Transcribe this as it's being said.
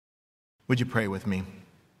Would you pray with me?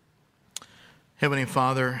 Heavenly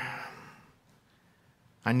Father,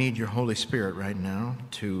 I need your Holy Spirit right now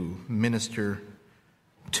to minister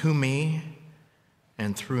to me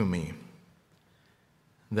and through me,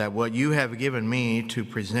 that what you have given me to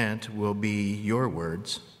present will be your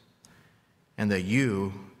words, and that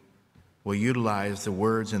you will utilize the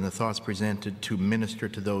words and the thoughts presented to minister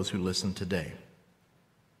to those who listen today.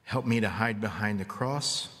 Help me to hide behind the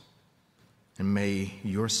cross, and may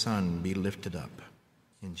your Son be lifted up.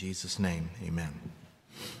 In Jesus' name, amen.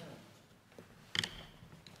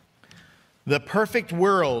 The perfect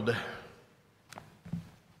world.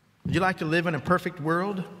 Would you like to live in a perfect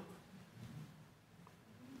world?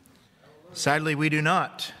 Sadly, we do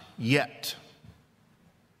not yet.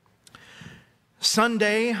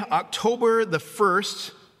 Sunday, October the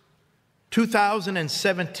 1st,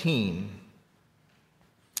 2017,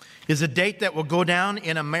 is a date that will go down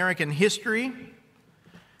in American history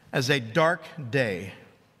as a dark day,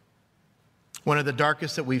 one of the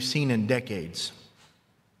darkest that we've seen in decades.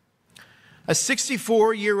 A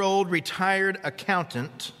 64-year-old retired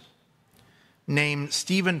accountant named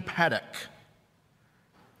Stephen Paddock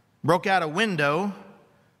broke out a window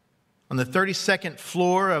on the 32nd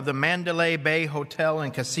floor of the Mandalay Bay Hotel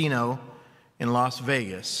and Casino in Las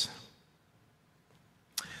Vegas.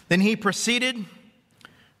 Then he proceeded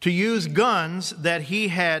to use guns that he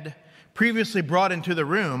had previously brought into the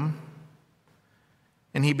room,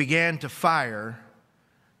 and he began to fire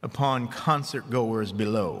upon concert goers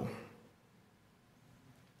below.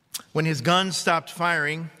 When his guns stopped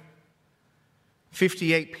firing,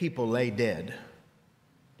 58 people lay dead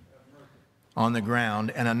on the ground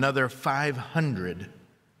and another 500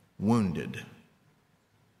 wounded.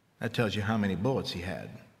 That tells you how many bullets he had,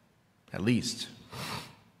 at least.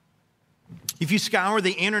 If you scour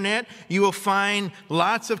the internet, you will find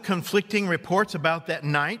lots of conflicting reports about that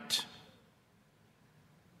night.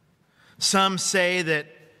 Some say that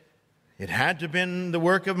it had to have been the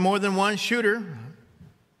work of more than one shooter.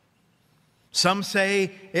 Some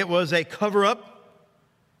say it was a cover-up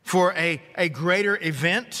for a greater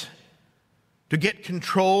event to get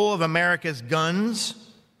control of America's guns.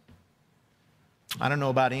 I don't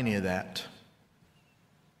know about any of that.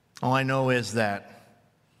 All I know is that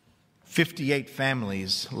 58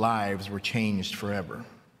 families' lives were changed forever.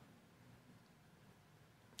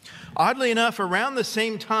 Oddly enough, around the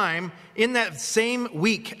same time, in that same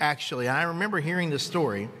week, actually, I remember hearing this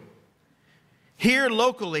story, here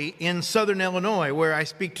locally in southern Illinois, where I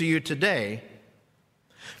speak to you today,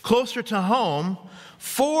 closer to home,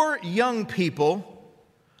 4 young people,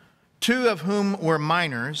 2 of whom were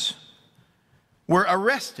minors, were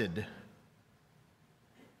arrested.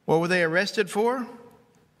 What were they arrested for?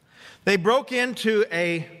 They broke into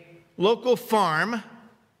a local farm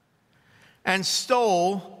and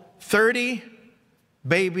stole 30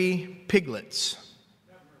 baby piglets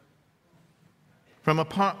from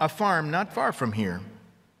a farm not far from here.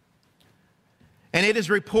 And it is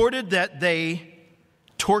reported that they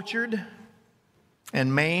tortured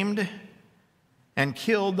and maimed and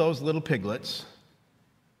killed those little piglets.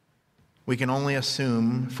 We can only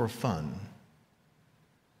assume for fun.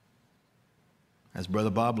 As Brother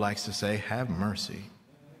Bob likes to say, have mercy.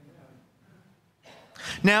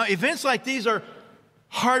 Now, events like these are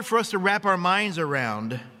hard for us to wrap our minds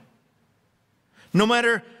around. No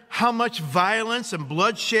matter how much violence and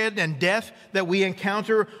bloodshed and death that we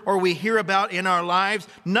encounter or we hear about in our lives,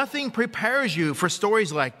 nothing prepares you for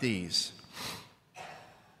stories like these.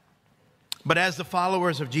 But as the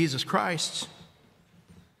followers of Jesus Christ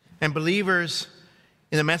and believers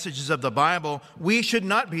in the messages of the Bible, we should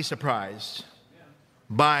not be surprised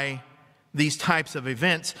by these types of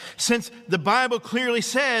events, since the Bible clearly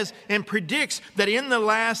says and predicts that in the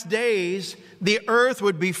last days, the earth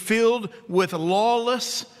would be filled with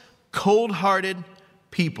lawless, cold-hearted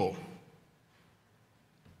people.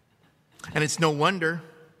 And it's no wonder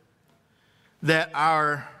that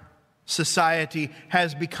our society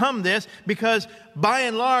has become this, because by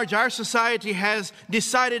and large, our society has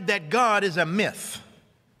decided that God is a myth,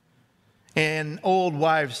 an old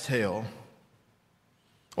wives' tale,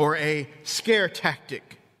 or a scare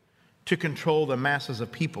tactic to control the masses of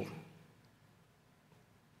people.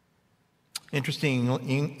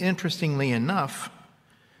 Interestingly enough,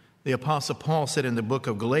 the Apostle Paul said in the book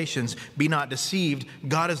of Galatians, "Be not deceived,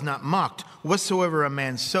 God is not mocked. Whatsoever a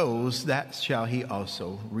man sows, that shall he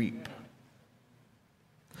also reap."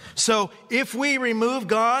 So if we remove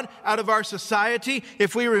God out of our society,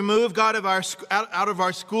 if we remove God out of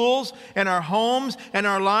our schools and our homes and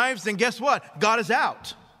our lives, then guess what? God is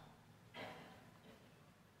out.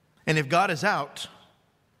 And if God is out,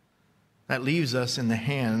 that leaves us in the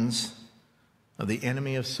hands of the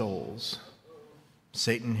enemy of souls,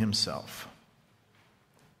 Satan himself.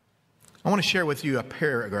 I want to share with you a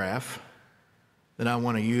paragraph that I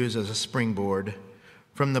want to use as a springboard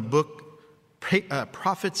from the book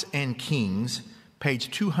Prophets and Kings, page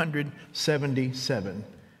 277.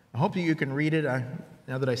 I hope that you can read it.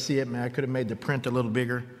 Now that I see it, I could have made the print a little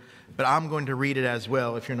bigger, but I'm going to read it as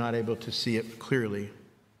well if you're not able to see it clearly.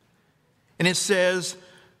 And it says,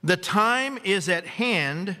 "The time is at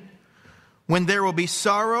hand when there will be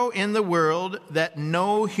sorrow in the world that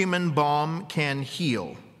no human balm can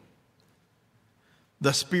heal.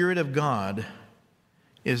 The Spirit of God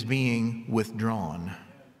is being withdrawn.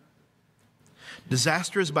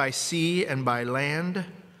 Disasters by sea and by land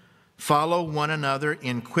follow one another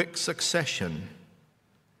in quick succession.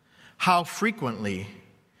 How frequently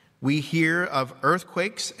we hear of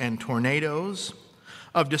earthquakes and tornadoes,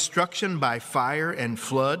 of destruction by fire and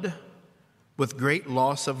flood, with great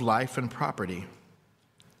loss of life and property.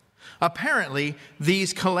 Apparently,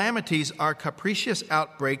 these calamities are capricious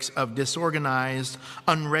outbreaks of disorganized,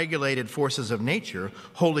 unregulated forces of nature,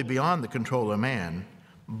 wholly beyond the control of man.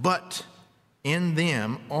 But in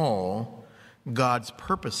them all, God's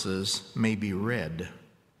purposes may be read.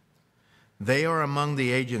 They are among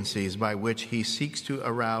the agencies by which he seeks to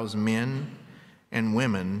arouse men and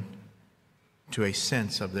women to a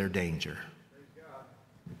sense of their danger."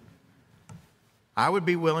 I would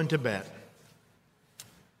be willing to bet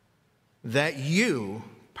that you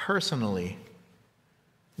personally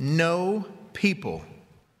know people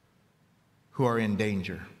who are in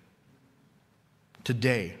danger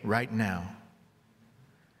today, right now,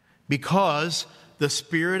 because the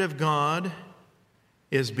Spirit of God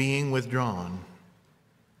is being withdrawn.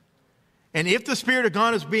 And if the Spirit of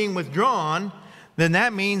God is being withdrawn, then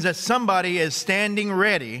that means that somebody is standing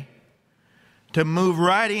ready to move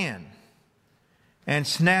right in and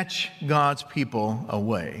snatch God's people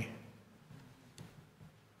away.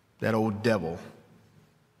 That old devil,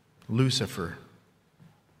 Lucifer,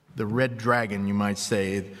 the red dragon, you might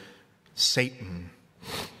say, Satan.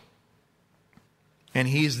 And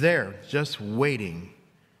he's there just waiting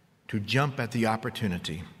to jump at the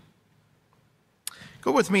opportunity.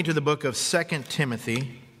 Go with me to the book of 2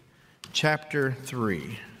 Timothy, chapter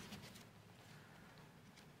 3.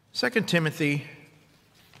 2 Timothy,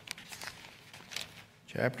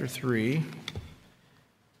 chapter 3.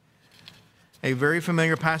 A very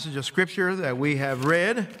familiar passage of Scripture that we have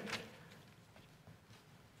read.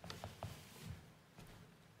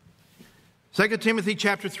 Second Timothy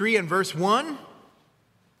chapter 3 and verse 1.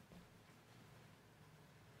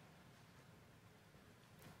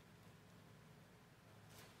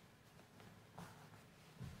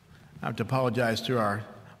 I have to apologize to our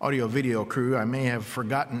audio-video crew. I may have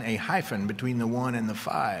forgotten a hyphen between the 1 and the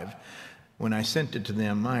 5 when I sent it to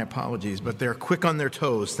them. My apologies, but they're quick on their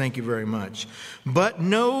toes. Thank you very much. "But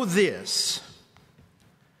know this,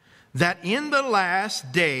 that in the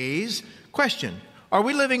last days," question, are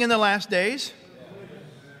we living in the last days?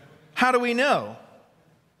 How do we know?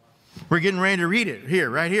 We're getting ready to read it here,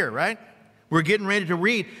 right? We're getting ready to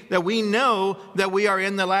read that we know that we are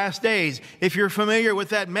in the last days. If you're familiar with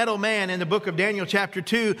that metal man in the book of Daniel chapter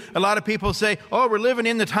 2, a lot of people say, oh, we're living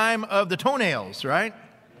in the time of the toenails, right?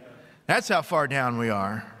 That's how far down we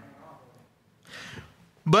are.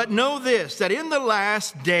 "But know this, that in the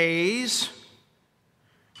last days,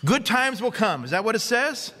 good times will come." Is that what it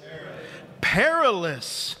says?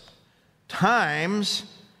 Perilous times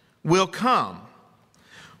will come.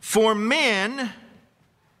 "For men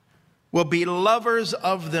will be lovers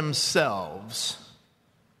of themselves,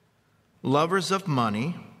 lovers of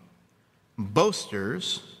money,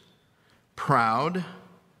 boasters, proud,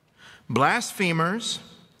 blasphemers,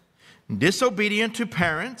 disobedient to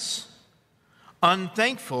parents,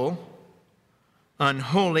 unthankful,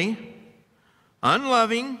 unholy,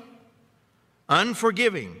 unloving,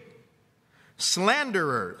 unforgiving,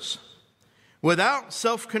 slanderers, without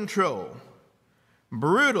self-control,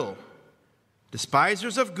 brutal,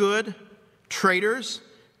 despisers of good, traitors,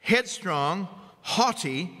 headstrong,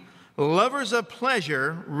 haughty, lovers of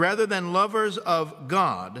pleasure rather than lovers of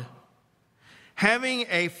God, having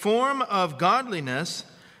a form of godliness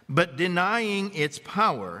but denying its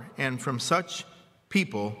power, and from such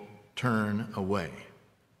people turn away."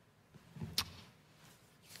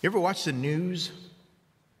 You ever watch the news?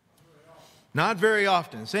 Not very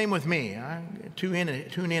often. Same with me. I tune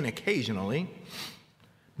in occasionally.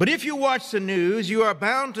 But if you watch the news, you are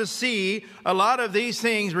bound to see a lot of these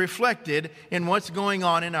things reflected in what's going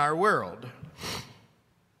on in our world.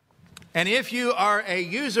 And if you are a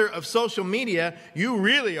user of social media, you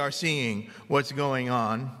really are seeing what's going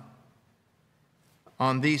on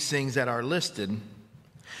on these things that are listed.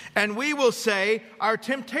 And we will say, our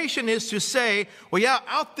temptation is to say, well, yeah,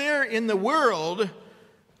 out there in the world,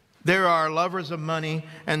 there are lovers of money,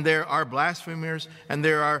 and there are blasphemers, and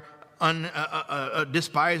there are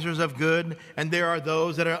despisers of good, and there are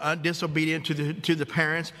those that are disobedient to the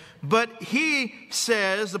parents. But he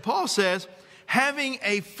says, Paul says, having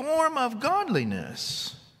a form of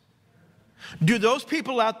godliness. Do those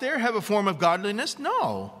people out there have a form of godliness?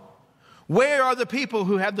 No. Where are the people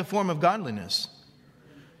who have the form of godliness?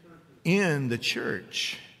 In the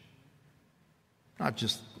church.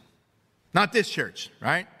 Not this church,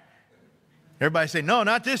 right? Everybody say, no,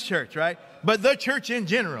 not this church, right? But the church in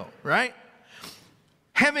general, right?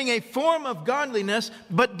 Having a form of godliness,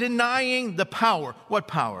 but denying the power. What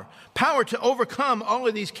power? Power to overcome all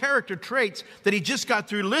of these character traits that he just got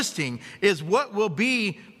through listing is what will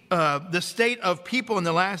be the state of people in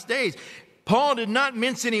the last days. Paul did not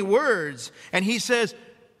mince any words, and he says,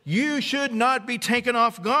 you should not be taken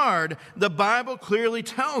off guard. The Bible clearly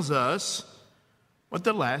tells us what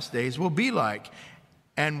the last days will be like.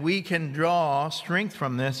 And we can draw strength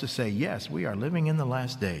from this to say, yes, we are living in the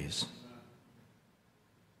last days.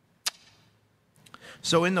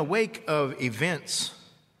 So in the wake of events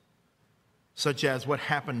such as what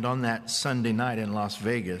happened on that Sunday night in Las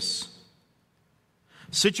Vegas,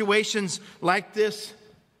 situations like this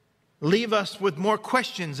leave us with more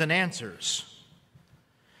questions than answers.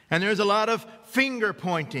 And there's a lot of finger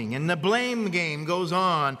pointing, and the blame game goes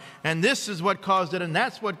on. And this is what caused it, and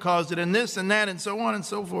that's what caused it, and this and that, and so on and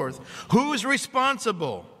so forth. Who's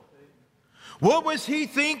responsible? What was he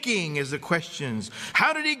thinking is the questions.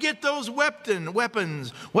 How did he get those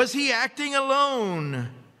weapons? Was he acting alone?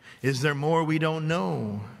 Is there more we don't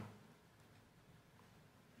know?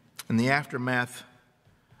 In the aftermath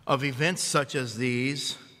of events such as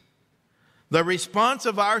these, the response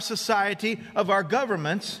of our society, of our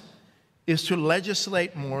governments, is to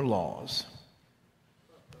legislate more laws.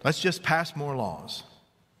 Let's just pass more laws.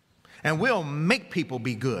 And we'll make people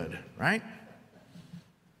be good, right?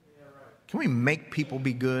 Can we make people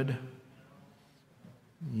be good?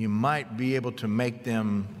 You might be able to make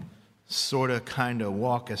them sort of kind of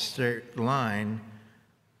walk a straight line,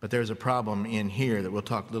 but there's a problem in here that we'll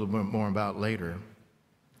talk a little bit more about later.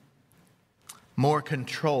 More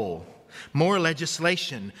control. More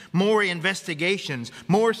legislation, more investigations,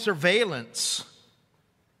 more surveillance.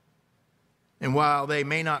 And while they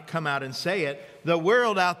may not come out and say it, the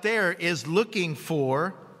world out there is looking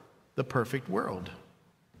for the perfect world.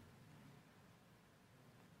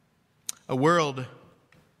 A world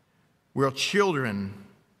where children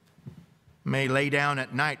may lay down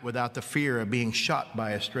at night without the fear of being shot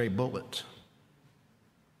by a stray bullet.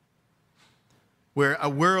 A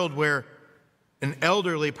world where an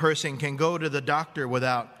elderly person can go to the doctor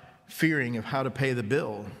without fearing of how to pay the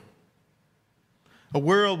bill. A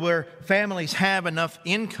world where families have enough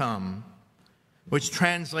income, which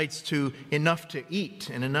translates to enough to eat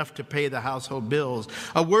and enough to pay the household bills.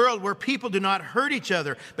 A world where people do not hurt each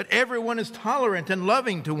other, but everyone is tolerant and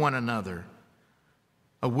loving to one another.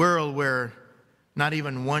 A world where not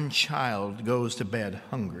even one child goes to bed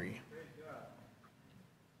hungry.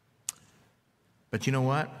 But you know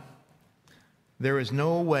what? There is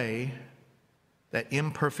no way that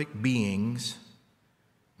imperfect beings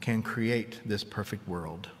can create this perfect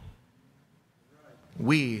world.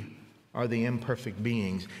 We are the imperfect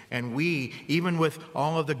beings. And we, even with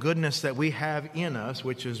all of the goodness that we have in us,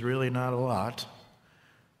 which is really not a lot,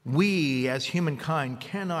 we as humankind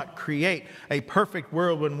cannot create a perfect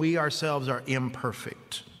world when we ourselves are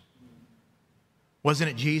imperfect. Wasn't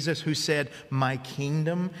it Jesus who said, "My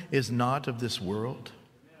kingdom is not of this world"?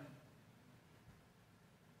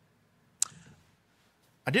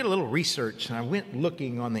 I did a little research and I went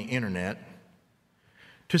looking on the internet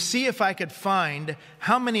to see if I could find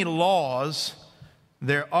how many laws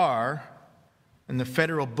there are in the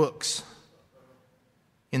federal books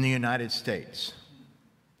in the United States.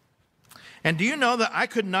 And do you know that I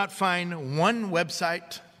could not find one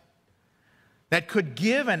website that could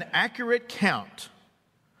give an accurate count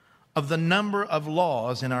of the number of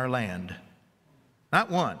laws in our land?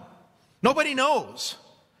 Not one. Nobody knows.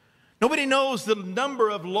 Nobody knows the number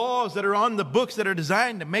of laws that are on the books that are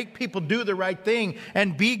designed to make people do the right thing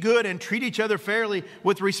and be good and treat each other fairly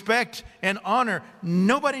with respect and honor.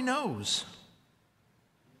 Nobody knows.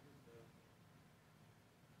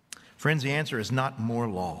 Friends, the answer is not more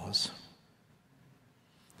laws.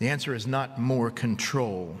 The answer is not more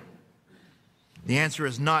control. The answer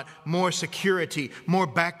is not more security, more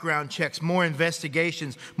background checks, more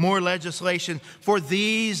investigations, more legislation, for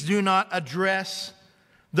these do not address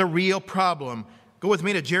the real problem. Go with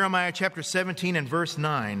me to Jeremiah chapter 17 and verse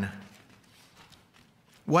 9.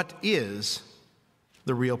 What is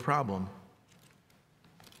the real problem?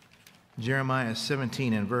 Jeremiah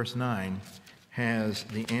 17 and verse 9 has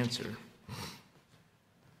the answer.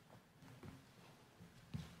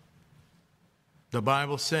 The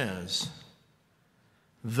Bible says,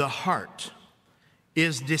 "The heart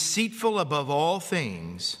is deceitful above all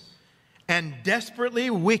things and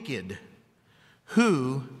desperately wicked.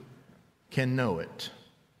 Who can know it?"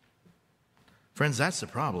 Friends, that's the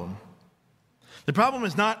problem. The problem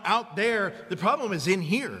is not out there. The problem is in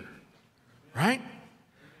here, right?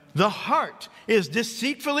 The heart is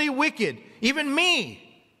deceitfully wicked. Even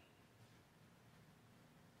me.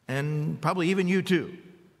 And probably even you too.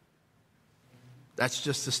 That's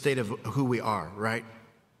just the state of who we are, right?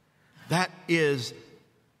 That is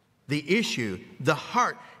the issue, the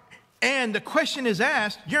heart. And the question is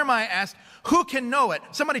asked, Jeremiah asked, who can know it?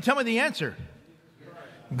 Somebody tell me the answer.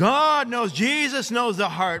 God knows. Jesus knows the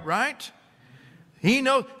heart, right? He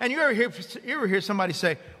knows. And you ever hear somebody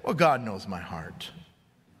say, well, God knows my heart.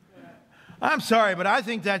 I'm sorry, but I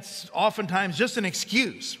think that's oftentimes just an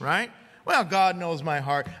excuse, right? Well, God knows my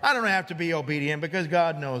heart. I don't have to be obedient because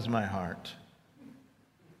God knows my heart.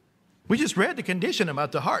 We just read the condition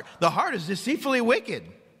about the heart. The heart is deceitfully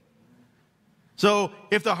wicked. So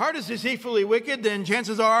if the heart is deceitfully wicked, then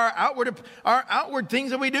chances are our outward things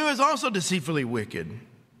that we do is also deceitfully wicked.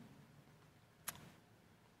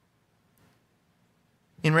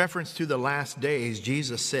 In reference to the last days,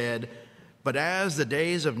 Jesus said, "But as the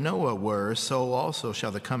days of Noah were, so also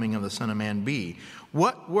shall the coming of the Son of Man be."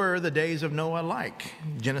 What were the days of Noah like?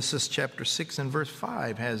 Genesis chapter 6 and verse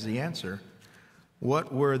 5 has the answer.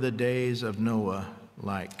 What were the days of Noah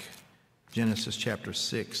like? Genesis chapter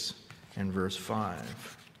 6 and verse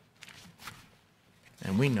 5.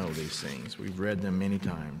 And we know these things. We've read them many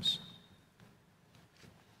times.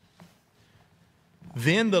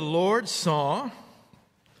 Then the Lord saw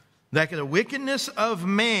that the wickedness of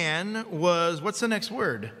man was, what's the next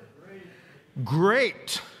word?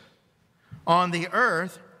 Great on the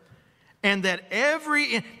earth, and that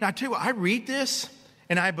now I tell you what, I read this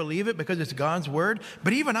and I believe it because it's God's word,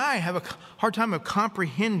 but even I have a hard time of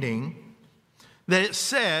comprehending that it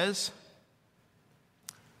says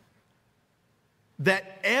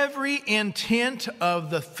that every intent of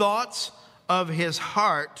the thoughts of his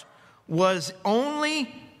heart was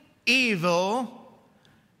only evil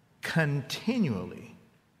continually.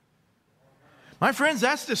 My friends,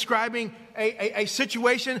 that's describing a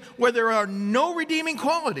situation where there are no redeeming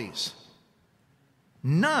qualities.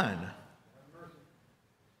 None.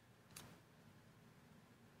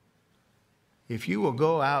 If you will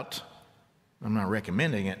go out, I'm not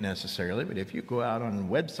recommending it necessarily, but if you go out on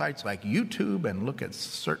websites like YouTube and look at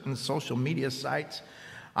certain social media sites,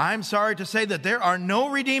 I'm sorry to say that there are no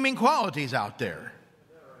redeeming qualities out there,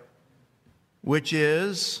 which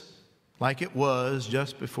is like it was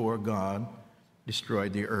just before God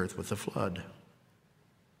destroyed the earth with the flood.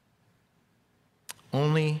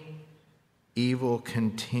 Only evil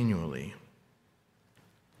continually.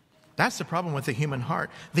 That's the problem with the human heart.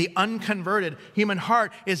 The unconverted human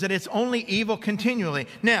heart is that it's only evil continually.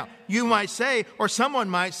 Now, you might say, or someone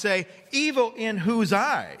might say, evil in whose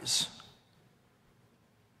eyes?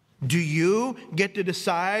 Do you get to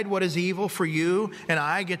decide what is evil for you, and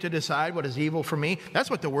I get to decide what is evil for me? That's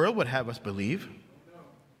what the world would have us believe.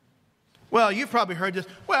 Well, you've probably heard this.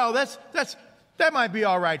 Well, that might be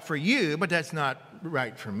all right for you, but that's not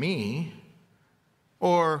right for me.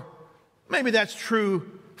 Or maybe that's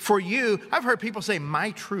true for you. I've heard people say,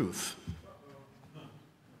 my truth.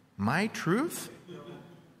 My truth?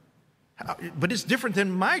 But it's different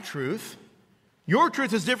than my truth. Your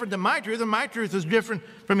truth is different than my truth, and my truth is different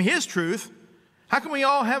from his truth. How can we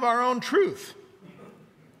all have our own truth?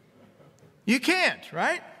 You can't,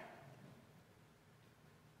 right?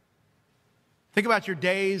 Think about your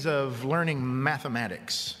days of learning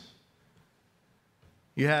mathematics.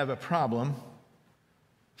 You have a problem.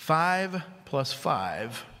 5 plus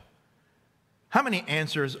 5. How many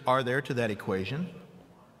answers are there to that equation?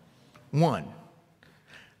 1.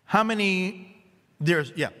 How many?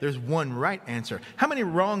 There's one right answer. How many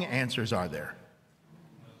wrong answers are there?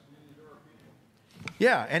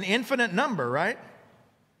 Yeah, an infinite number, right?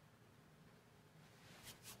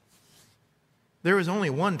 There is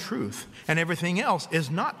only one truth, and everything else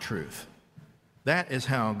is not truth. That is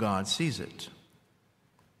how God sees it.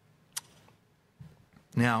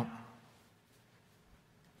 Now,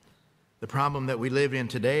 the problem that we live in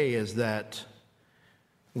today is that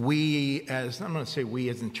I'm going to say we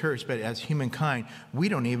as in church, but as humankind, we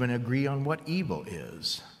don't even agree on what evil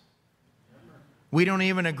is. We don't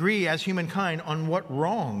even agree as humankind on what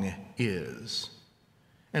wrong is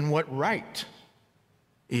and what right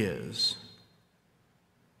is.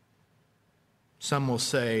 Some will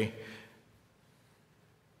say,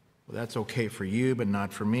 well, that's okay for you, but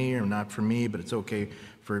not for me, or not for me, but it's okay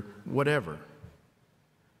for whatever.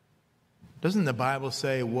 Doesn't the Bible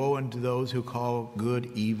say, woe unto those who call good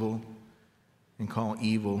evil and call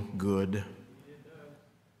evil good?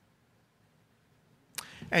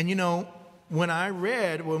 And you know, when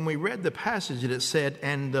we read the passage that it said,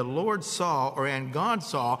 and the Lord saw, and God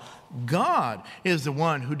saw, God is the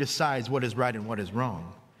one who decides what is right and what is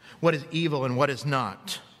wrong, what is evil and what is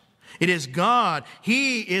not. It is God.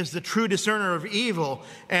 He is the true discerner of evil,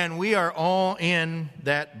 and we are all in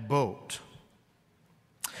that boat.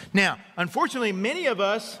 Now, unfortunately,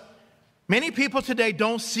 many people today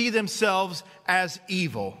don't see themselves as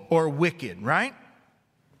evil or wicked, right?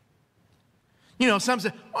 You know, some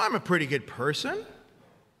say, well, I'm a pretty good person.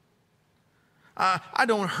 I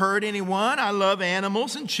don't hurt anyone. I love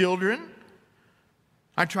animals and children.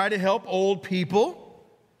 I try to help old people,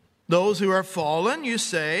 those who are fallen, you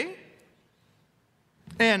say.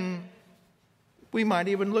 And we might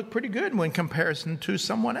even look pretty good in comparison to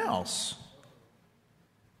someone else.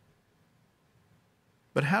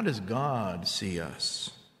 But how does God see us?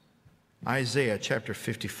 Isaiah chapter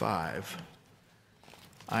 55.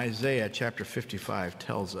 Isaiah chapter 55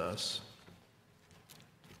 tells us,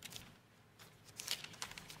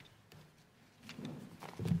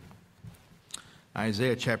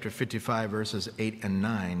 Isaiah chapter 55 verses 8 and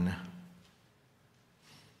 9.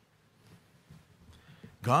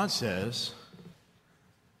 God says,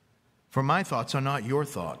 for my thoughts are not your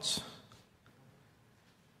thoughts,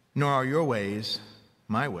 nor are your ways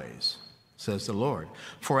my ways, says the Lord.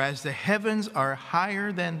 For as the heavens are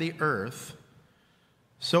higher than the earth,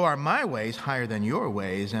 so are my ways higher than your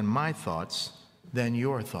ways, and my thoughts than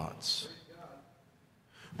your thoughts.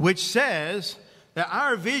 Which says that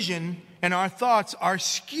our vision and our thoughts are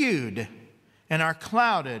skewed and are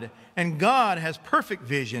clouded, and God has perfect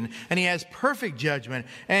vision, and He has perfect judgment,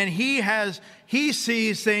 and He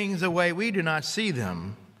sees things the way we do not see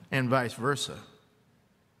them, and vice versa.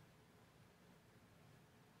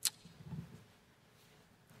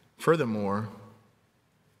 Furthermore,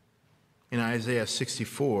 in Isaiah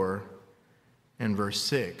 64 and verse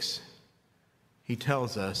 6, He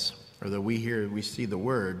tells us, or that we see the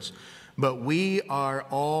words, but we are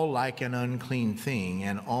all like an unclean thing,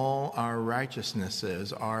 and all our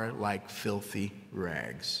righteousnesses are like filthy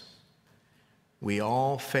rags. We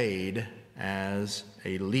all fade as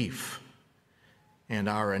a leaf, and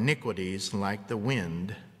our iniquities, like the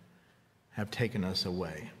wind, have taken us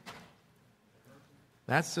away.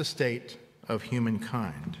 That's the state of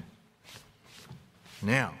humankind.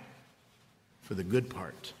 Now, for the good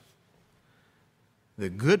part. The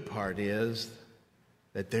good part is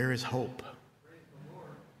that there is hope.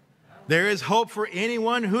 There is hope for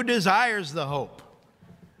anyone who desires the hope.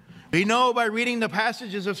 We know by reading the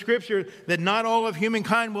passages of Scripture that not all of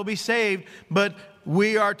humankind will be saved, but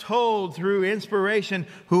we are told through inspiration,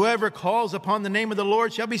 whoever calls upon the name of the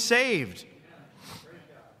Lord shall be saved.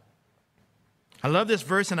 I love this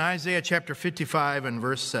verse in Isaiah chapter 55 and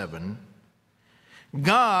verse 7.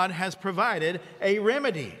 God has provided a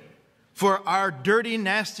remedy for our dirty,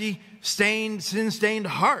 nasty, stained, sin-stained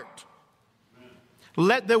heart.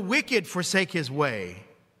 Let the wicked forsake his way,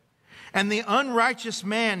 and the unrighteous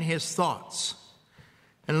man his thoughts,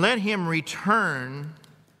 and let him return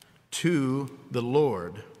to the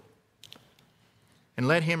Lord.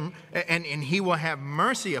 And he will have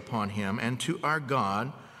mercy upon him and to our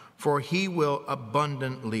God, for he will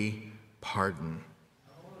abundantly pardon.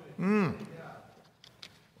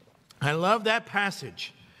 I love that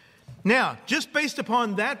passage. Now, just based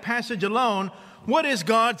upon that passage alone, what is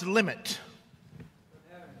God's limit?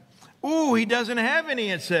 He doesn't have any,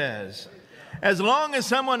 it says. As long as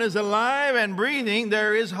someone is alive and breathing,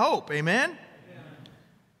 there is hope. Amen?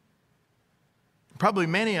 Probably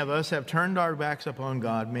many of us have turned our backs upon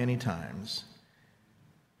God many times.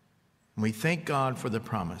 We thank God for the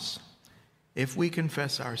promise. If we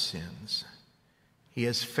confess our sins, He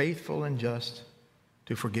is faithful and just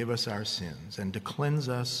to forgive us our sins and to cleanse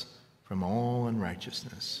us from all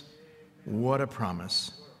unrighteousness. What a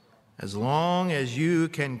promise. As long as you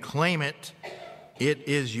can claim it, it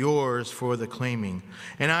is yours for the claiming.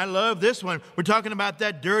 And I love this one. We're talking about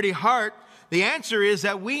that dirty heart. The answer is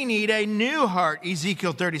that we need a new heart.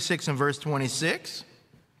 Ezekiel 36 and verse 26.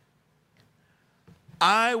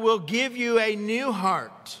 I will give you a new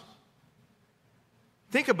heart.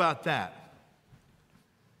 Think about that.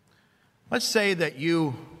 Let's say that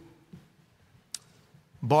you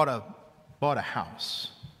bought a bought a house.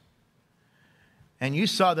 And you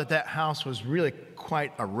saw that that house was really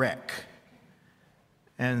quite a wreck.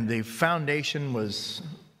 And the foundation was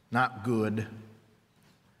not good.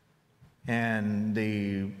 And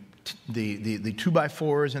the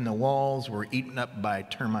 2x4s in the walls were eaten up by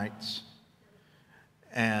termites.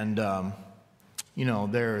 And,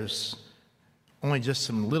 there's only just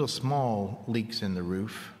some little small leaks in the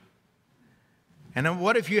roof. And then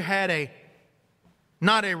what if you had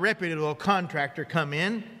not a reputable contractor come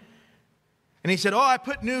in, and he said, I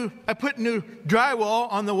put new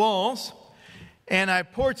drywall on the walls, and I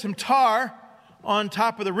poured some tar on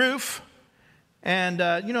top of the roof, and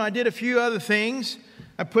I did a few other things.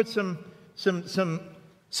 I put some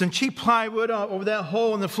cheap plywood over that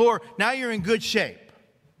hole in the floor. Now you're in good shape.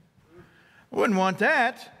 I wouldn't want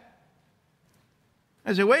that.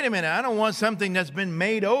 I said, wait a minute, I don't want something that's been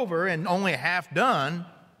made over and only half done.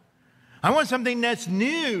 I want something that's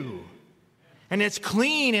new and it's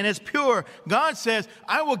clean and it's pure. God says,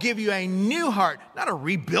 I will give you a new heart, not a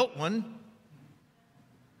rebuilt one,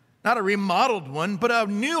 not a remodeled one, but a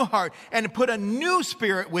new heart, and put a new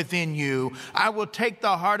spirit within you. I will take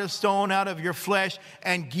the heart of stone out of your flesh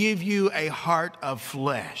and give you a heart of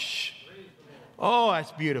flesh. Oh,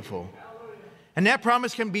 that's beautiful. And that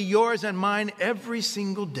promise can be yours and mine every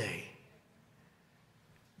single day.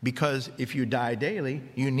 Because if you die daily,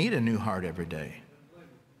 you need a new heart every day.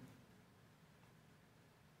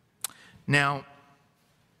 Now,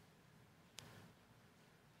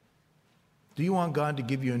 do you want God to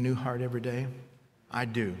give you a new heart every day? I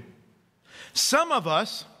do. Some of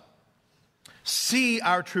us see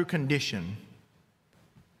our true condition,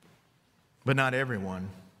 but not everyone.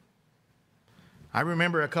 I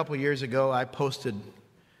remember a couple years ago, I posted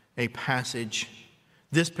a passage,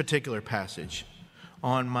 this particular passage,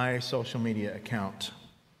 on my social media account.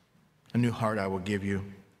 A new heart I will give you.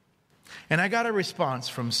 And I got a response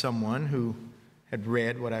from someone who had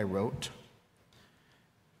read what I wrote.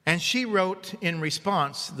 And she wrote in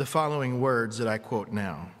response the following words that I quote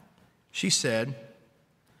now. She said,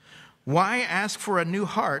 "Why ask for a new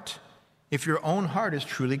heart if your own heart is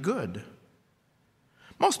truly good?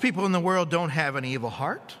 Most people in the world don't have an evil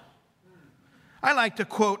heart." I like to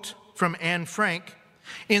quote from Anne Frank,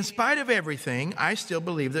 "In spite of everything, I still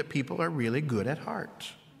believe that people are really good at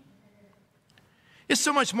heart." It's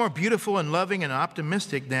so much more beautiful and loving and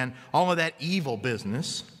optimistic than all of that evil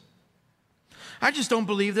business. I just don't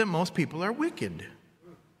believe that most people are wicked.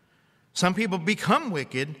 Some people become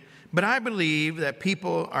wicked, but I believe that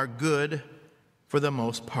people are good for the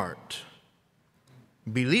most part.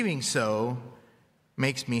 Believing so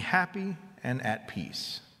makes me happy and at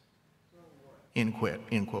peace. End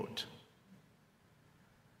quote.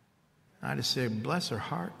 I just say, bless her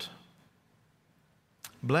heart.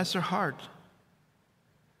 Bless her heart.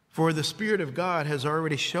 For the Spirit of God has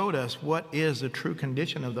already showed us what is the true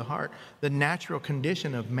condition of the heart, the natural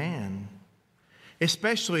condition of man,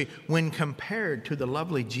 especially when compared to the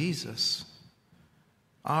lovely Jesus.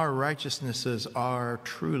 Our righteousnesses are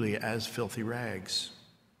truly as filthy rags.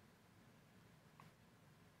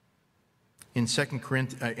 In 2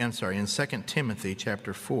 Timothy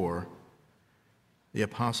chapter 4, the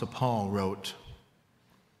Apostle Paul wrote,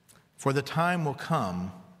 "For the time will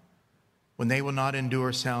come when they will not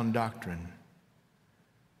endure sound doctrine,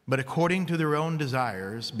 but according to their own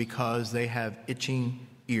desires, because they have itching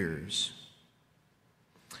ears.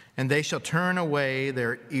 And they shall turn away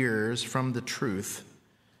their ears from the truth,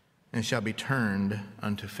 and shall be turned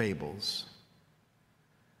unto fables."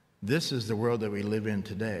 This is the world that we live in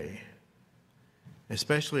today.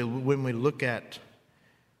 Especially when we look at,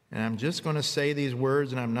 and I'm just going to say these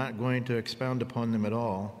words and I'm not going to expound upon them at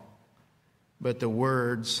all, but the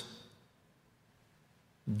words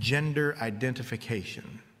gender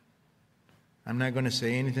identification. I'm not going to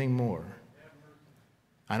say anything more.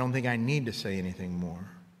 I don't think I need to say anything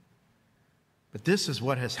more. But this is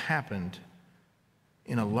what has happened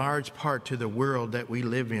in a large part to the world that we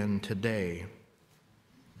live in today.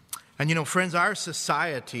 And friends, our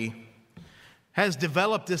society has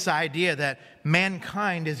developed this idea that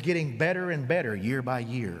mankind is getting better and better year by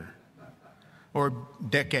year, or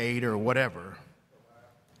decade, or whatever.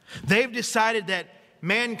 They've decided that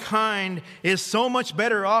mankind is so much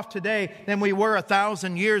better off today than we were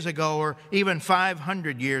 1,000 years ago, or even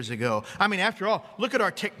 500 years ago. I mean, after all, look at our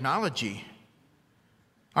technology,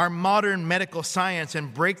 our modern medical science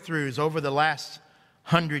and breakthroughs over the last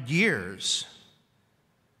 100 years.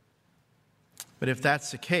 But if that's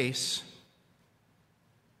the case,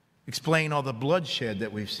 explain all the bloodshed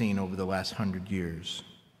that we've seen over the last 100 years.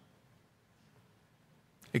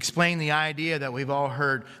 Explain the idea that we've all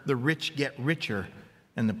heard, the rich get richer,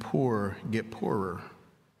 and the poor get poorer.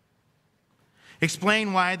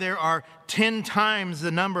 Explain why there are 10 times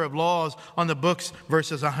the number of laws on the books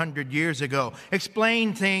versus 100 years ago.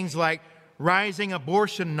 Explain things like rising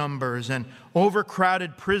abortion numbers and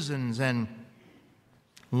overcrowded prisons and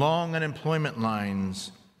long unemployment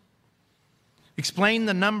lines. Explain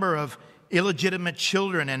the number of illegitimate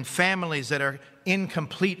children and families that are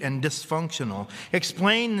incomplete and dysfunctional.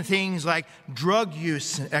 Explain things like drug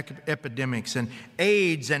use epidemics and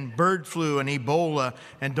AIDS and bird flu and Ebola,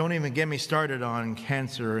 and don't even get me started on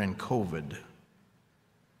cancer and COVID.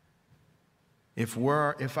 If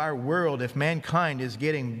our world, if mankind is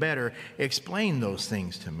getting better, explain those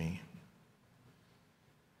things to me.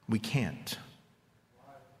 We can't.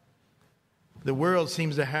 The world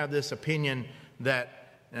seems to have this opinion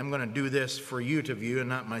that, and I'm going to do this for you to view and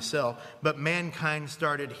not myself, but mankind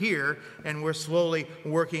started here and we're slowly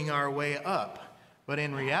working our way up. But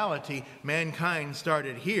in reality, mankind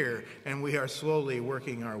started here and we are slowly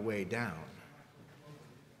working our way down.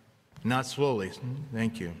 Not slowly.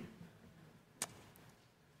 Thank you.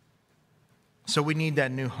 So we need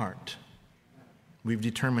that new heart. We've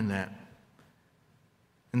determined that.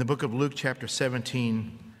 In the book of Luke chapter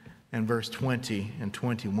 17 and verse 20 and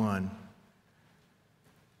 21,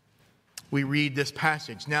 we read this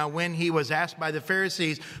passage. Now, when he was asked by the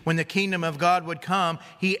Pharisees when the kingdom of God would come,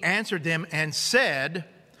 he answered them and said,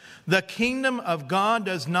 "The kingdom of God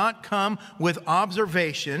does not come with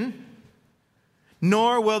observation,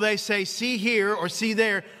 nor will they say, 'See here,' or 'See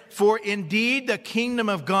there.' For indeed the kingdom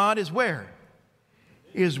of God is where?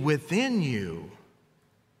 Is within you."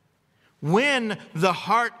 When the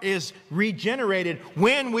heart is regenerated,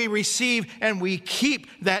 when we receive and we keep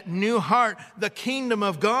that new heart, the kingdom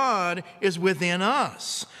of God is within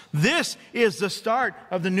us. This is the start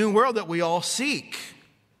of the new world that we all seek.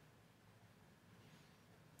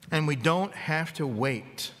 And we don't have to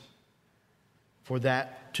wait for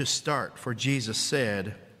that to start. For Jesus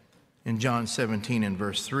said in John 17 and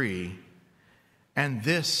verse 3, "And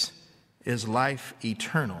this is life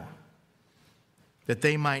eternal, that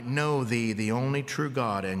they might know thee, the only true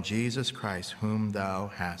God, and Jesus Christ, whom thou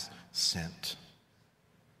hast sent."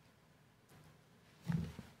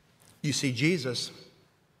 You see, Jesus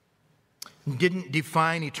didn't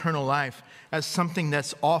define eternal life as something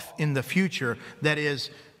that's off in the future, that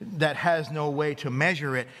has no way to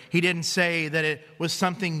measure it. He didn't say that it was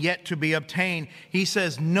something yet to be obtained. He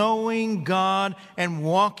says knowing God and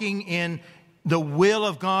walking in the will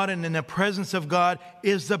of God and in the presence of God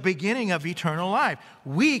is the beginning of eternal life.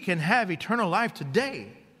 We can have eternal life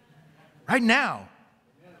today, right now.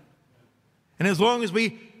 And as long as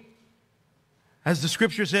we, as the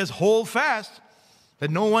scripture says, hold fast,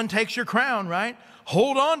 that no one takes your crown, right?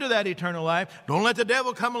 Hold on to that eternal life. Don't let the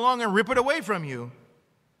devil come along and rip it away from you.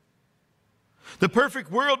 The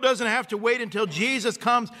perfect world doesn't have to wait until Jesus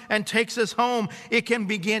comes and takes us home. It can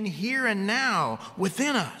begin here and now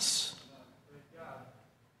within us.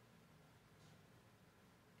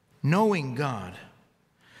 Knowing God,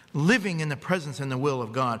 living in the presence and the will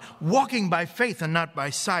of God, walking by faith and not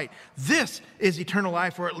by sight. This is eternal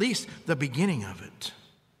life, or at least the beginning of it.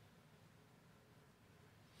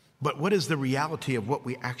 But what is the reality of what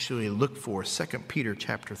we actually look for? 2 Peter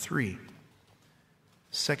chapter 3.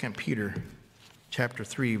 2 Peter chapter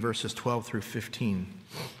 3, verses 12 through 15.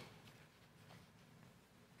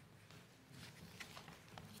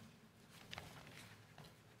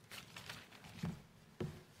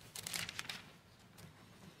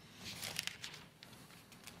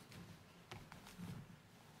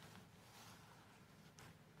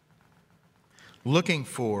 Looking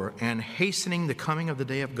for and hastening the coming of the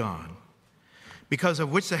day of God, because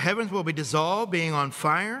of which the heavens will be dissolved, being on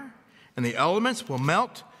fire, and the elements will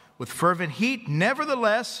melt with fervent heat.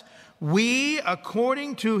 Nevertheless, we,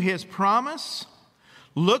 according to his promise,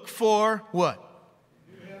 look for what?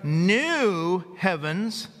 New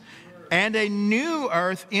heavens and a new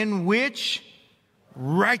earth in which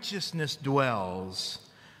righteousness dwells.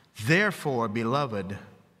 Therefore, beloved,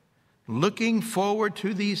 looking forward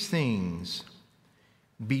to these things,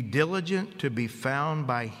 be diligent to be found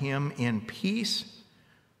by him in peace,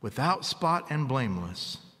 without spot and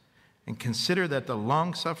blameless, and consider that the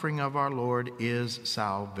long-suffering of our Lord is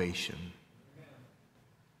salvation.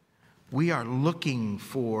 We are looking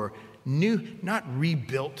for new, not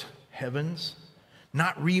rebuilt heavens,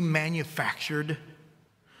 not remanufactured,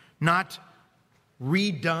 not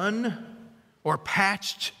redone or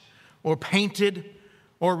patched or painted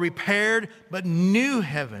or repaired, but new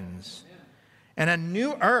heavens and a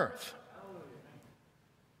new earth.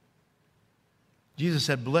 Jesus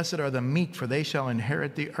said, "Blessed are the meek, for they shall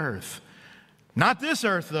inherit the earth." Not this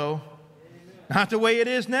earth, though. Not the way it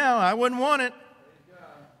is now. I wouldn't want it.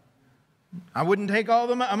 I wouldn't take all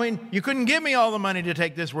the money. I mean, you couldn't give me all the money to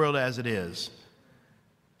take this world as it is.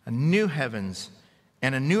 A new heavens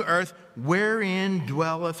and a new earth wherein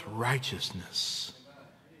dwelleth righteousness.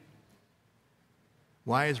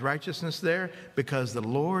 Why is righteousness there? Because the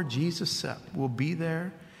Lord Jesus will be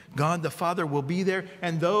there. God the Father will be there.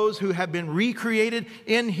 And those who have been recreated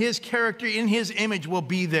in His character, in His image, will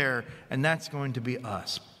be there. And that's going to be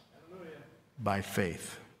us by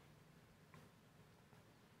faith.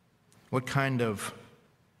 What kind of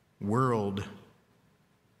world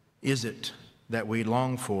is it that we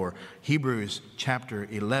long for? Hebrews chapter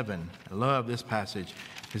 11. I love this passage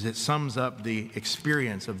because it sums up the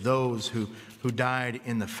experience of those who died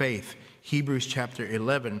in the faith. Hebrews chapter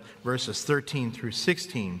 11, verses 13 through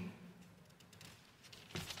 16.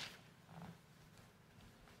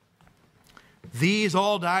 These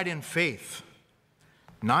all died in faith,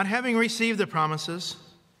 not having received the promises,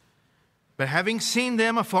 but having seen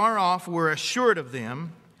them afar off, were assured of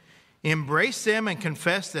them, embraced them, and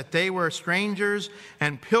confessed that they were strangers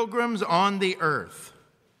and pilgrims on the earth.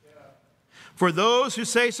 For those who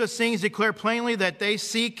say such things declare plainly that they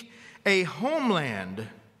seek a homeland.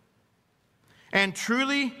 And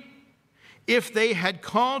truly, if they had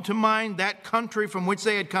called to mind that country from which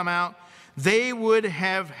they had come out, they would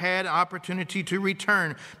have had opportunity to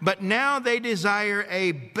return. But now they desire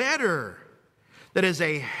a better, that is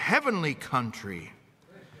a heavenly country.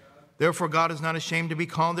 Therefore God is not ashamed to be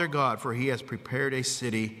called their God, for He has prepared a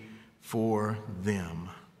city for them.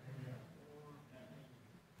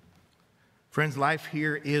 Friends, life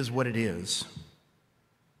here is what it is.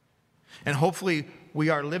 And hopefully we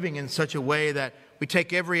are living in such a way that we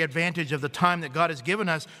take every advantage of the time that God has given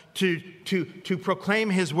us to proclaim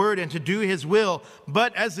His word and to do His will.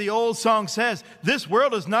 But as the old song says, this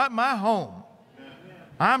world is not my home.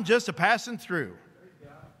 I'm just a passing through.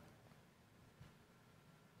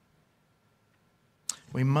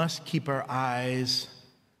 We must keep our eyes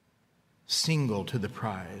single to the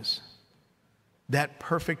prize. That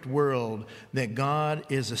perfect world that God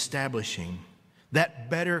is establishing. That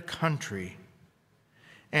better country.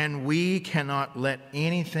 And we cannot let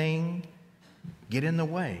anything get in the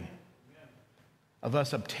way of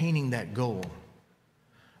us obtaining that goal,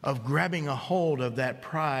 of grabbing a hold of that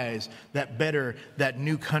prize, that better, that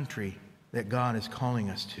new country that God is calling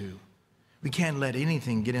us to. We can't let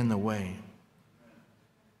anything get in the way.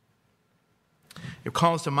 It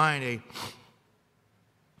calls to mind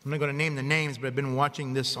I'm not going to name the names, but I've been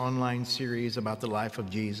watching this online series about the life of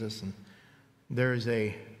Jesus, and there's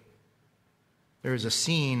a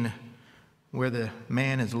scene where the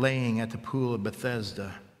man is laying at the pool of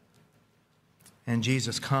Bethesda, and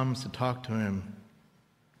Jesus comes to talk to him.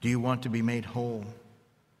 Do you want to be made whole?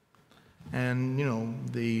 And,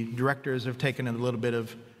 the directors have taken a little bit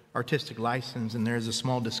of artistic license, and there's a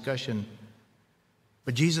small discussion.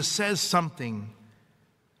 But Jesus says something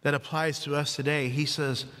that applies to us today. He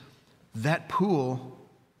says, that pool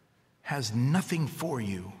has nothing for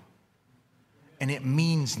you, and it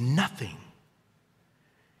means nothing.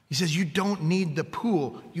 He says, you don't need the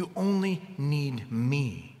pool. You only need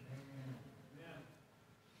me.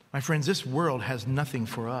 My friends, this world has nothing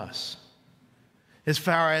for us. As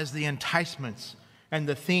far as the enticements and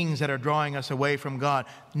the things that are drawing us away from God,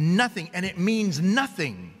 nothing, and it means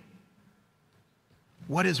nothing.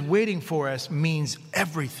 What is waiting for us means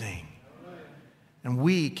everything. And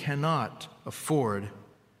we cannot afford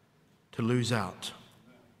to lose out.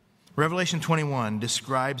 Revelation 21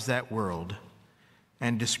 describes that world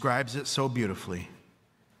and describes it so beautifully.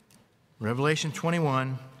 Revelation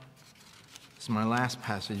 21, this is my last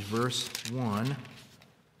passage, verse 1.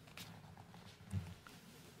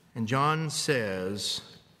 And John says,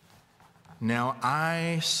 now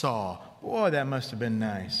I saw. Boy, that must have been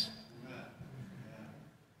nice.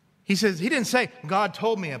 He says, he didn't say, God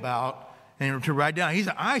told me about, and to write down. He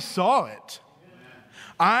said, I saw it.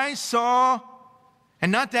 I saw, and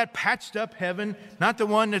not that patched up heaven, not the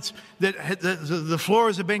one that the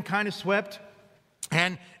floors have been kind of swept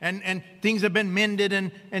and things have been mended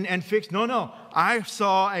and fixed. No. I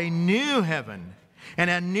saw a new heaven and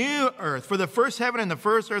a new earth. For the first heaven and the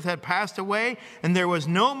first earth had passed away, and there was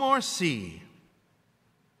no more sea.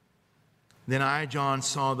 Then I, John,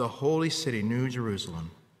 saw the holy city, New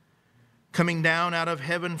Jerusalem, coming down out of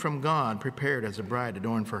heaven from God, prepared as a bride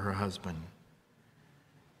adorned for her husband.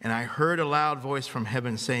 And I heard a loud voice from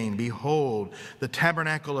heaven saying, behold, the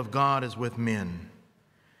tabernacle of God is with men,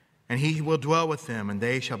 and He will dwell with them, and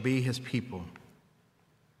they shall be His people.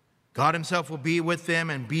 God Himself will be with them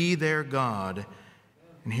and be their God.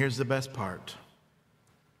 And here's the best part.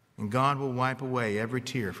 And God will wipe away every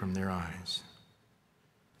tear from their eyes.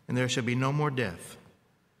 and there shall be no more death,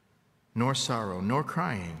 nor sorrow, nor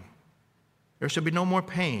crying. There shall be no more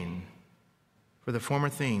pain, for the former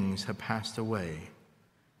things have passed away.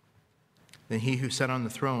 Then he who sat on the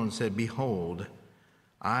throne said, Behold,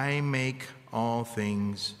 I make all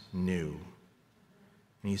things new.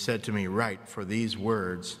 And he said to me, Write, for these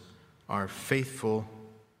words are faithful,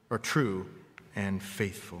 or true and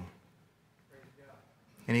faithful.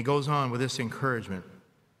 And he goes on with this encouragement.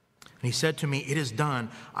 And he said to me, It is done.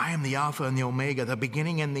 I am the Alpha and the Omega, the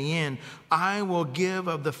beginning and the end. I will give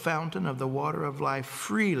of the fountain of the water of life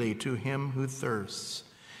freely to him who thirsts.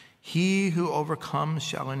 He who overcomes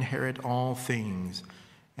shall inherit all things,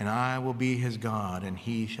 and I will be his God, and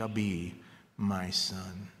he shall be my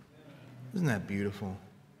son. Isn't that beautiful?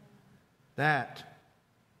 That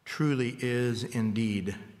truly is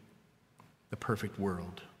indeed the perfect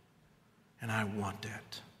world. And I want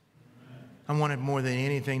that. I want it more than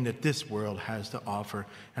anything that this world has to offer.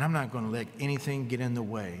 And I'm not going to let anything get in the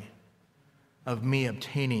way of me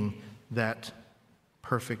obtaining that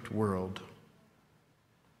perfect world.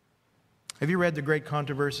 Have you read The Great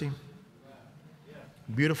Controversy?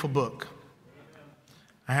 Beautiful book.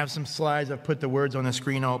 I have some slides. I've put the words on the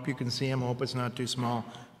screen. I hope you can see them. I hope it's not too small.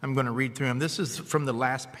 I'm going to read through them. This is from the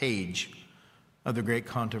last page of The Great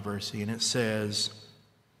Controversy, and it says,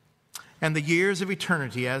 And the years of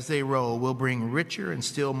eternity as they roll will bring richer and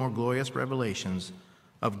still more glorious revelations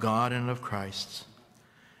of God and of Christ.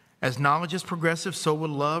 As knowledge is progressive, so will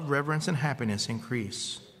love, reverence, and happiness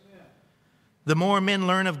increase. The more men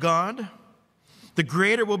learn of God, the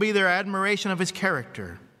greater will be their admiration of his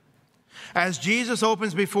character. As Jesus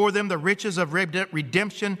opens before them the riches of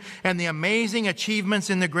redemption and the amazing achievements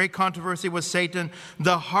in the great controversy with Satan,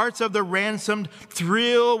 the hearts of the ransomed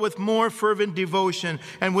thrill with more fervent devotion,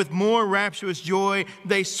 and with more rapturous joy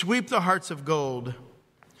they sweep the hearts of gold.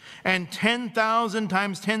 And 10,000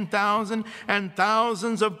 times 10,000 and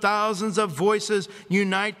thousands of voices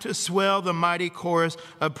unite to swell the mighty chorus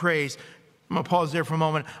of praise. I'm going to pause there for a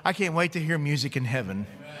moment. I can't wait to hear music in heaven.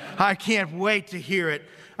 I can't wait to hear it.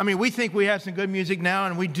 I mean, we think we have some good music now,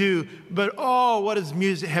 and we do. But, what is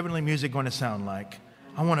music, heavenly music going to sound like?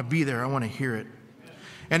 I want to be there. I want to hear it.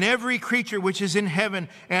 And every creature which is in heaven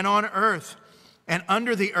and on earth and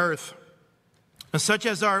under the earth, and such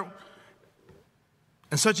as are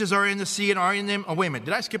in the sea and are in them. Oh, wait a minute.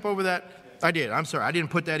 Did I skip over that? I did. I'm sorry. I didn't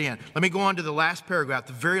put that in. Let me go on to the last paragraph,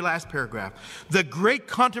 the very last paragraph. The great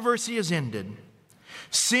controversy is ended.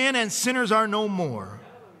 Sin and sinners are no more.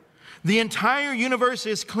 The entire universe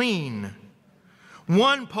is clean.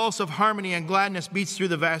 One pulse of harmony and gladness beats through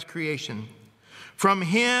the vast creation. From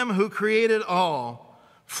him who created all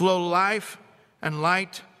flow life and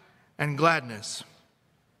light and gladness.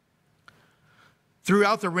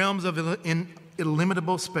 Throughout the realms of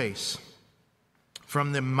illimitable space,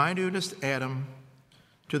 from the minutest atom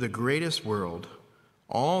to the greatest world,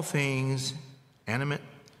 all things, animate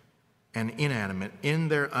and inanimate, in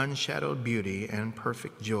their unshadowed beauty and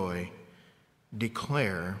perfect joy,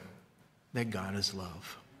 declare that God is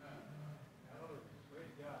love.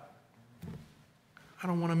 I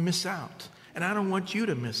don't want to miss out, and I don't want you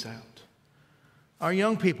to miss out. Our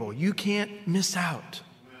young people, you can't miss out.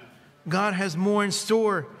 God has more in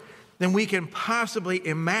store than we can possibly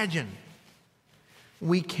imagine.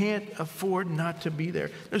 We can't afford not to be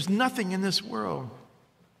there. There's nothing in this world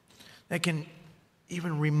that can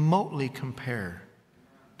even remotely compare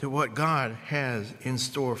to what God has in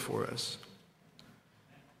store for us.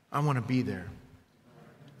 I want to be there.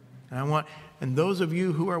 And those of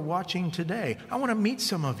you who are watching today, I want to meet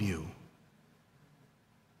some of you.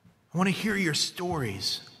 I want to hear your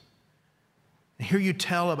stories and hear you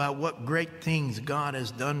tell about what great things God has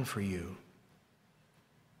done for you.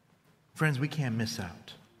 Friends, we can't miss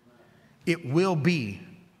out. It will be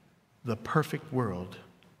the perfect world,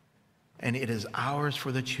 and it is ours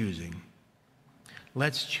for the choosing.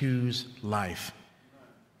 Let's choose life,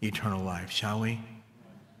 eternal life, shall we?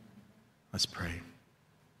 Let's pray.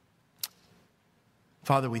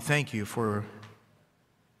 Father, we thank you for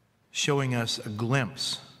showing us a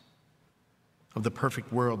glimpse of the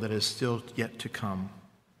perfect world that is still yet to come.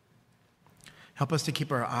 Help us to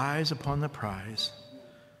keep our eyes upon the prize,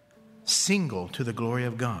 single to the glory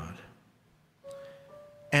of God,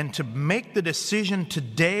 and to make the decision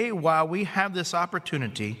today while we have this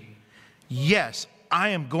opportunity. Yes, I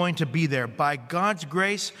am going to be there by God's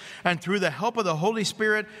grace and through the help of the Holy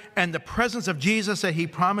Spirit and the presence of Jesus that he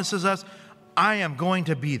promises us. I am going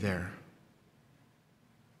to be there.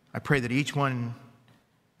 I pray that each one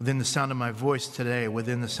within the sound of my voice today,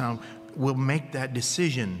 within the sound, will make that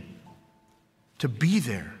decision to be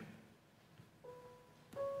there.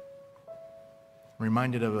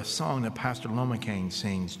 reminded of a song that Pastor Lomacane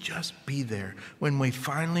sings, just be there. When we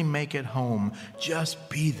finally make it home, just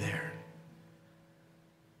be there.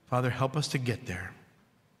 Father, help us to get there,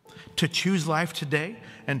 to choose life today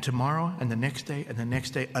and tomorrow and the next day and the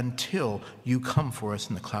next day until you come for us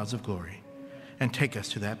in the clouds of glory and take us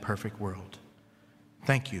to that perfect world.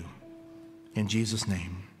 Thank you. In Jesus'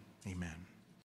 name, amen.